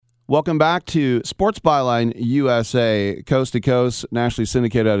Welcome back to Sports Byline USA, coast to coast, nationally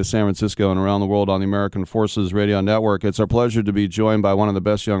syndicated out of San Francisco and around the world on the American Forces Radio Network. It's our pleasure to be joined by one of the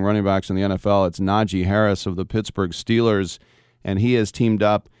best young running backs in the NFL. It's Najee Harris of the Pittsburgh Steelers, and he has teamed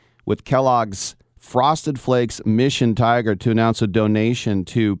up with Kellogg's Frosted Flakes Mission Tiger to announce a donation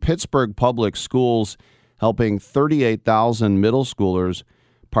to Pittsburgh Public Schools, helping 38,000 middle schoolers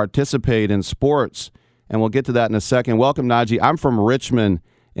participate in sports. And we'll get to that in a second. Welcome, Najee. I'm from Richmond.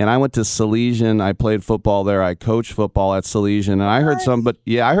 And I went to Salesian. I played football there. I coached football at Salesian. And I heard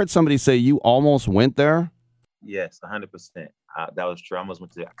somebody say you almost went there. Yes, 100%. That was true. I almost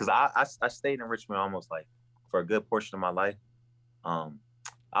went to because I stayed in Richmond almost like for a good portion of my life. I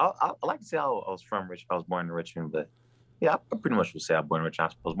like to say I was from Richmond. I was born in Richmond, but yeah, I pretty much would say I was born in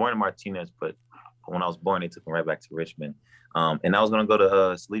Richmond. I was born in Martinez, but when I was born, they took me right back to Richmond. And I was going to go to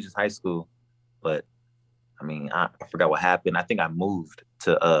Salesian High School, but I mean, I forgot what happened. I think I moved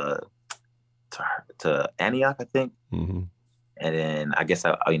to Antioch, I think. Mm-hmm. And then I guess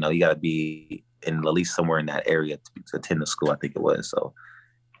you got to be in at least somewhere in that area to attend the school, I think it was. So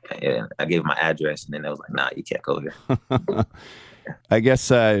and I gave my address, and then they was like, nah, you can't go here. I guess,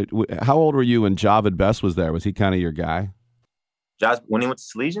 how old were you when Javid Best was there? Was he kind of your guy? When he went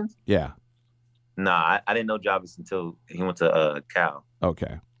to Salesians? Yeah. Nah, I didn't know Javid until he went to Cal.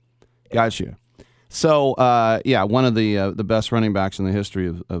 Okay. Gotcha. So, one of the best running backs in the history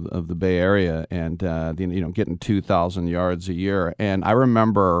of the Bay Area, and getting 2,000 yards a year. And I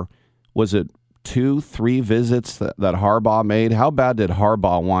remember, was it 2-3 visits that Harbaugh made? How bad did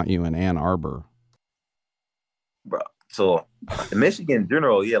Harbaugh want you in Ann Arbor? Bro, so Michigan in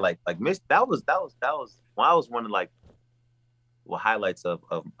general, yeah, like that was one of highlights of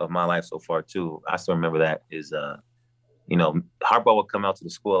my life so far too. I still remember that is Harbaugh would come out to the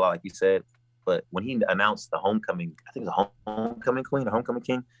school a lot, like you said. But when he announced the homecoming, I think it was a homecoming queen or homecoming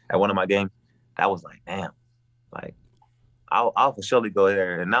king at one of my games, that was like, damn, like I'll for surely go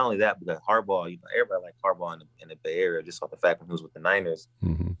there. And not only that, because Harbaugh, everybody liked Harbaugh in the Bay Area just off the fact when he was with the Niners,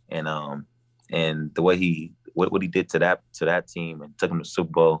 mm-hmm. and the way what he did to that team and took him to the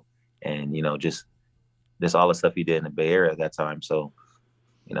Super Bowl, and just all the stuff he did in the Bay Area at that time. So,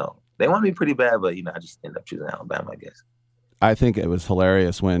 they wanted me pretty bad, but I just ended up choosing Alabama, I guess. I think it was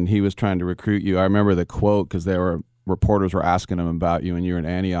hilarious when he was trying to recruit you. I remember the quote because reporters were asking him about you and you were in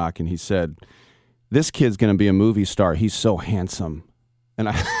Antioch, and he said, "This kid's going to be a movie star. He's so handsome." And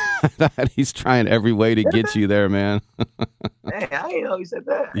I thought he's trying every way to get you there, man. Hey, I didn't know he said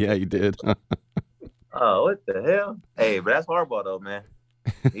that. Yeah, you did. Oh, what the hell? Hey, but that's Harbaugh though, man.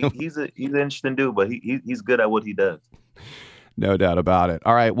 He's an interesting dude, but he's good at what he does. No doubt about it.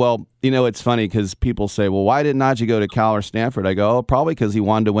 All right. Well, it's funny because people say, well, why did Najee go to Cal or Stanford? I go, probably because he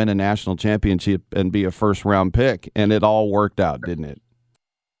wanted to win a national championship and be a first-round pick, and it all worked out, didn't it?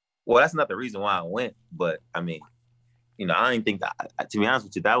 Well, that's not the reason why I went, but, I mean, I didn't think that, to be honest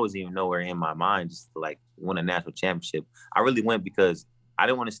with you, that wasn't even nowhere in my mind just to, win a national championship. I really went because I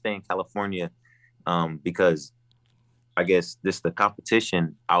didn't want to stay in California because I guess the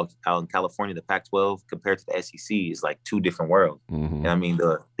competition out in California, the Pac-12 compared to the SEC is like two different worlds. Mm-hmm. And I mean,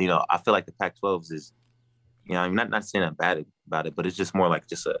 I feel like the Pac-12 is, I'm not saying I'm bad about it, but it's just more like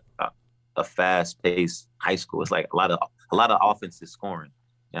just a fast-paced high school. It's like a lot of offensive scoring.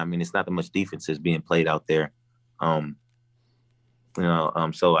 I mean, it's not that much defense is being played out there. So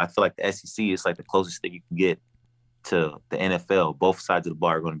I feel like the SEC is like the closest thing you can get to the NFL. Both sides of the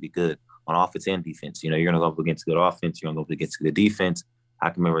ball are going to be good on offense and defense. You're going to go up against good offense. You're going to go up against good defense. I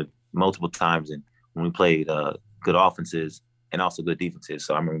can remember multiple times when we played good offenses and also good defenses.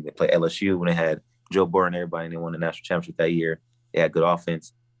 So I remember they played LSU when they had Joe Burrow and everybody, and they won the national championship that year. They had good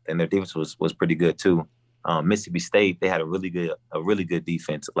offense, and their defense was pretty good too. Mississippi State, they had a really good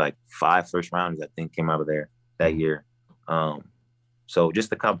defense. Like 5 first rounders, I think, came out of there that year. So just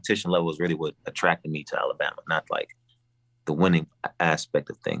the competition level is really what attracted me to Alabama, not like the winning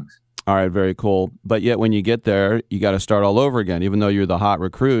aspect of things. All right, very cool. But yet when you get there, you got to start all over again. Even though you're the hot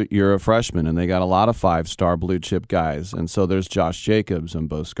recruit, you're a freshman, and they got a lot of 5-star blue-chip guys. And so there's Josh Jacobs and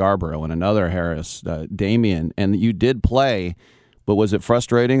Bo Scarborough and another Harris, Damian. And you did play, but was it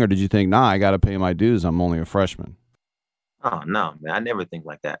frustrating, or did you think, nah, I got to pay my dues, I'm only a freshman? Oh, no, man, I never think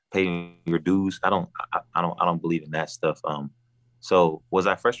like that. Paying your dues, I don't believe in that stuff. So was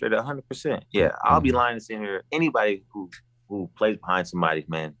I frustrated? 100%. Yeah, I'll be lying to say here. Anybody who plays behind somebody,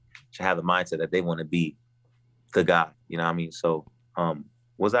 man, should have the mindset that they want to be the guy. You know what I mean? So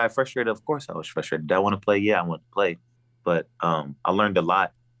was I frustrated? Of course I was frustrated. Did I want to play? Yeah, I want to play. But I learned a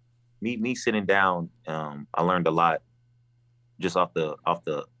lot. Me sitting down, I learned a lot just off the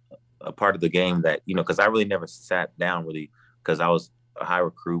a part of the game that, because I really never sat down really because I was a high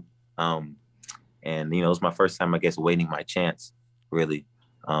recruit And it was my first time, I guess, waiting my chance, really.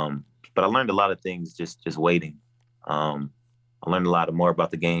 But I learned a lot of things just waiting. I learned a lot more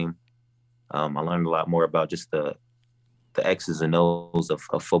about the game. I learned a lot more about just the X's and O's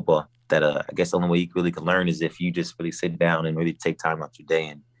of football. That I guess the only way you really can learn is if you just really sit down and really take time out your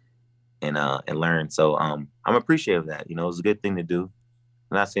day and learn. So I'm appreciative of that. It was a good thing to do.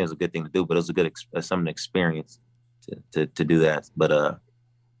 I'm not saying it was a good thing to do, but it was a good something to experience to do that. But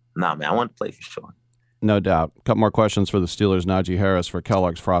nah, man, I want to play for sure. No doubt. A couple more questions for the Steelers. Najee Harris for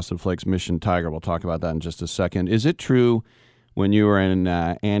Kellogg's Frosted Flakes Mission Tiger. We'll talk about that in just a second. Is it true when you were in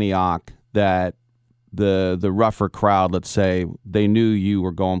Antioch that the rougher crowd, let's say, they knew you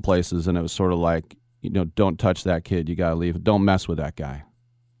were going places and it was sort of like, don't touch that kid. You got to leave. Don't mess with that guy.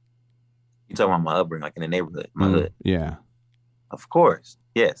 You talking about my upbringing, like in the neighborhood, my hood? Yeah. Of course.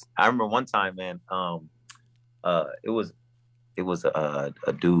 Yes. I remember one time, man, it was a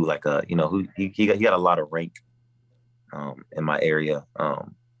dude like who he got a lot of rank in my area. I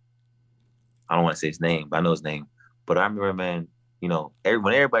don't want to say his name, but I know his name. But I remember, man,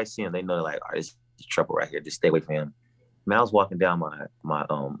 when everybody see him, they know like, all right, this is trouble right here. Just stay away from him. Man, I was walking down my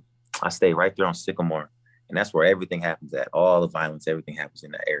I stayed right there on Sycamore, and that's where everything happens at. All the violence, everything happens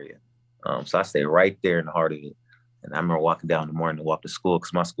in that area. So I stayed right there in the heart of it. And I remember walking down in the morning to walk to school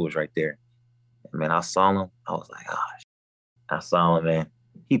because my school was right there. And man, I saw him. I was like, gosh. I saw him, man.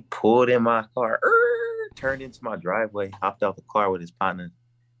 He pulled in my car, turned into my driveway, hopped out the car with his partner.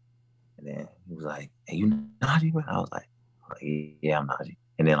 And then he was like, hey, you Najee, man? I was like, yeah, I'm Najee.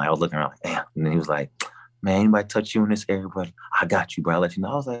 And then I was looking around like, damn. And then he was like, man, anybody touch you in this area, bro? I got you, bro. I'll let you know.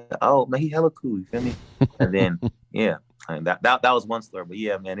 I was like, oh, man, he hella cool. You feel me? And then, yeah, and that was one story. But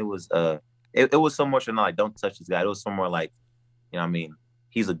yeah, man, it was it was so much like, don't touch this guy. It was somewhere like, what I mean?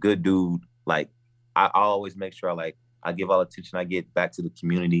 He's a good dude. Like, I always make sure I give all the attention I get back to the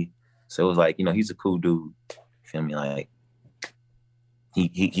community. So it was like, he's a cool dude. You feel me? Like,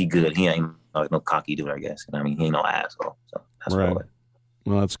 he good. He ain't no cocky dude, I guess. He ain't no asshole. So that's right. What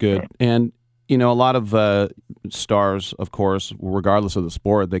well, that's good. Yeah. And, a lot of stars, of course, regardless of the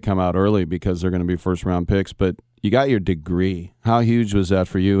sport, they come out early because they're going to be first-round picks. But you got your degree. How huge was that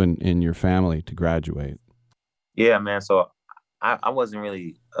for you and your family to graduate? Yeah, man. So I wasn't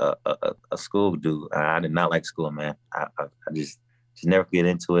really a school dude. I did not like school, man. I just never get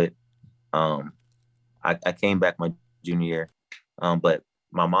into it. I came back my junior year, but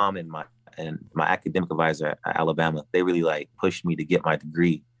my mom and my academic advisor at Alabama, they really pushed me to get my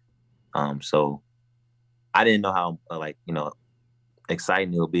degree. So I didn't know how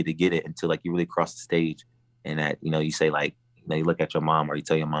exciting it would be to get it until you really cross the stage and that you say you look at your mom or you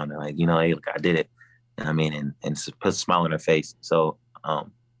tell your mom that hey, look, I did it. And put a smile on her face. So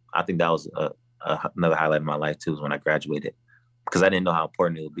I think that was another highlight of my life too, is when I graduated, because I didn't know how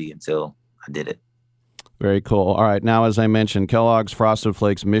important it would be until I did it. Very cool. All right. Now, as I mentioned, Kellogg's Frosted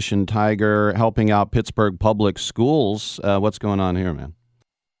Flakes Mission Tiger, helping out Pittsburgh public schools. What's going on here, man?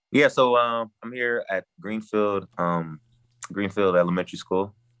 Yeah. So I'm here at Greenfield Elementary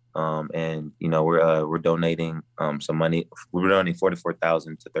School. And we're donating some money. We're donating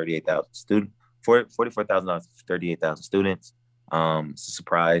 $44,000 to 38,000 students. $44,000 for 38,000 students. It's a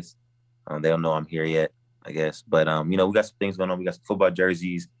surprise. They don't know I'm here yet, I guess. But we got some things going on. We got some football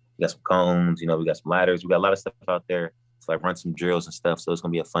jerseys. We got some cones. We got some ladders. We got a lot of stuff out there to run some drills and stuff. So it's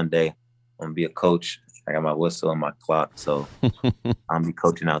gonna be a fun day. I'm gonna be a coach. I got my whistle and my clock, so I'm be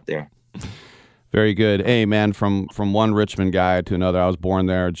coaching out there. Very good. Hey, man, from one Richmond guy to another. I was born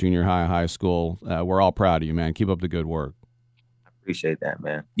there, junior high school. We're all proud of you, man. Keep up the good work. I appreciate that,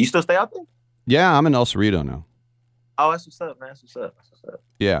 man. You still stay out there? Yeah, I'm in El Cerrito now. Oh, that's what's up, man. That's what's up.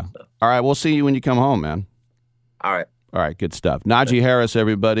 Yeah. All right, we'll see you when you come home, man. All right. All right, good stuff. Najee Harris,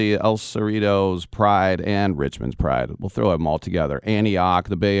 everybody, El Cerrito's pride and Richmond's pride. We'll throw them all together. Antioch,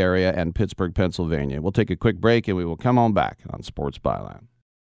 the Bay Area, and Pittsburgh, Pennsylvania. We'll take a quick break, and we will come on back on Sports Byline.